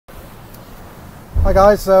Hi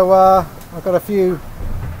guys, so I've got a few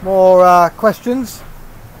more questions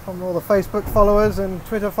from all the Facebook followers and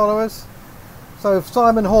Twitter followers. So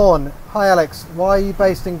Simon Horn, hi Alex, why are you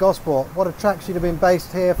based in Gosport? What attracts you to being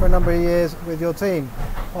based here for a number of years with your team?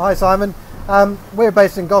 Well, hi Simon, we're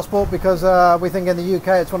based in Gosport because we think in the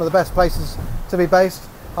UK it's one of the best places to be based.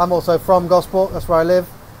 I'm also from Gosport, that's where I live.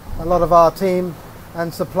 A lot of our team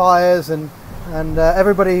and suppliers and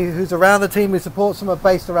everybody who's around the team who supports them are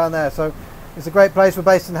based around there. So it's a great place. We're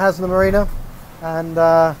based in Haslam Marina, and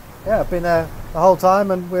yeah, I've been there the whole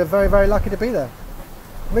time, and we're very, very lucky to be there.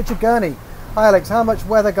 Richard Gurney, hi Alex, how much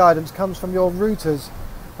weather guidance comes from your routers?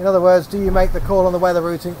 In other words, do you make the call on the weather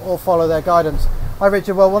routing or follow their guidance? Hi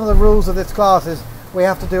Richard, well, one of the rules of this class is we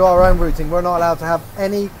have to do our own routing. We're not allowed to have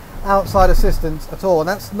any outside assistance at all, and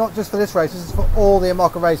that's not just for this race, this is for all the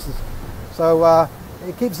IMOCA races. So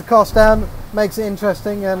it keeps the cost down, makes it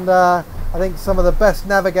interesting, and I think some of the best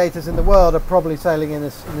navigators in the world are probably sailing in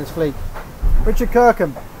this fleet. Richard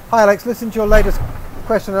Kirkham, hi Alex, listen to your latest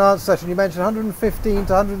question and answer session. You mentioned 115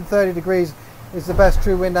 to 130 degrees is the best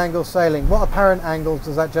true wind angle sailing. What apparent angles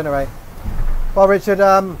does that generate? Well Richard,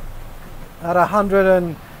 at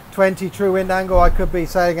 120 true wind angle I could be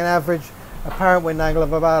sailing an average apparent wind angle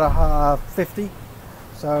of about 50.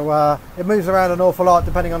 So it moves around an awful lot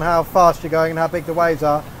depending on how fast you're going and how big the waves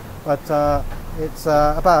are, but it's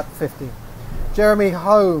about 50. Jeremy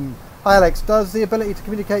Home, hi Alex, does the ability to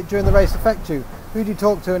communicate during the race affect you? Who do you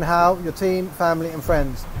talk to and how? Your team, family and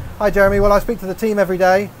friends. Hi Jeremy, well I speak to the team every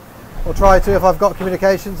day, or try to if I've got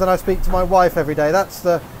communications, and I speak to my wife every day. That's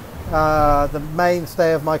the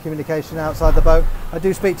mainstay of my communication outside the boat. I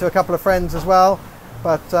do speak to a couple of friends as well,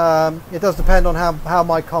 but it does depend on how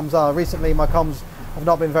my comms are. Recently my comms have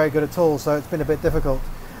not been very good at all, so it's been a bit difficult.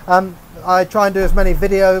 I try and do as many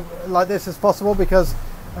video like this as possible because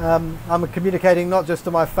I'm communicating not just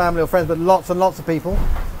to my family or friends, but lots and lots of people,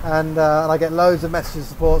 and I get loads of messages of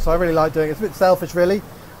support, so I really like doing it. It's a bit selfish really.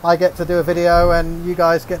 I get to do a video and you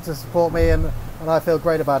guys get to support me, and I feel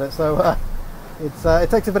great about it. So it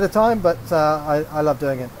takes a bit of time, but I love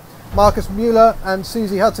doing it. Marcus Mueller and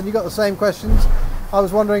Susie Hudson, you got the same questions. I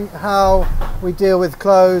was wondering how we deal with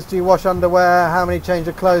clothes. Do you wash underwear? How many change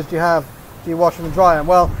of clothes do you have? Do you wash and dry them?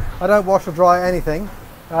 Well, I don't wash or dry anything.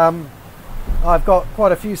 I've got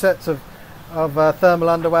quite a few sets of thermal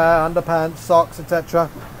underwear, underpants, socks, etc.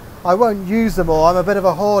 I won't use them all. I'm a bit of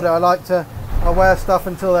a hoarder. I like to wear stuff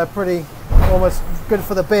until they're pretty almost good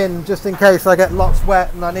for the bin, just in case I get lots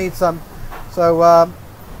wet and I need some. So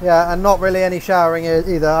yeah, and not really any showering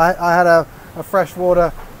either. I had a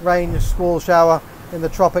freshwater rain squall shower in the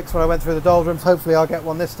tropics when I went through the doldrums. Hopefully I'll get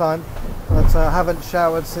one this time, but I haven't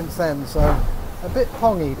showered since then, so a bit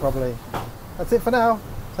pongy probably. That's it for now.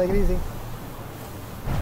 Take it easy.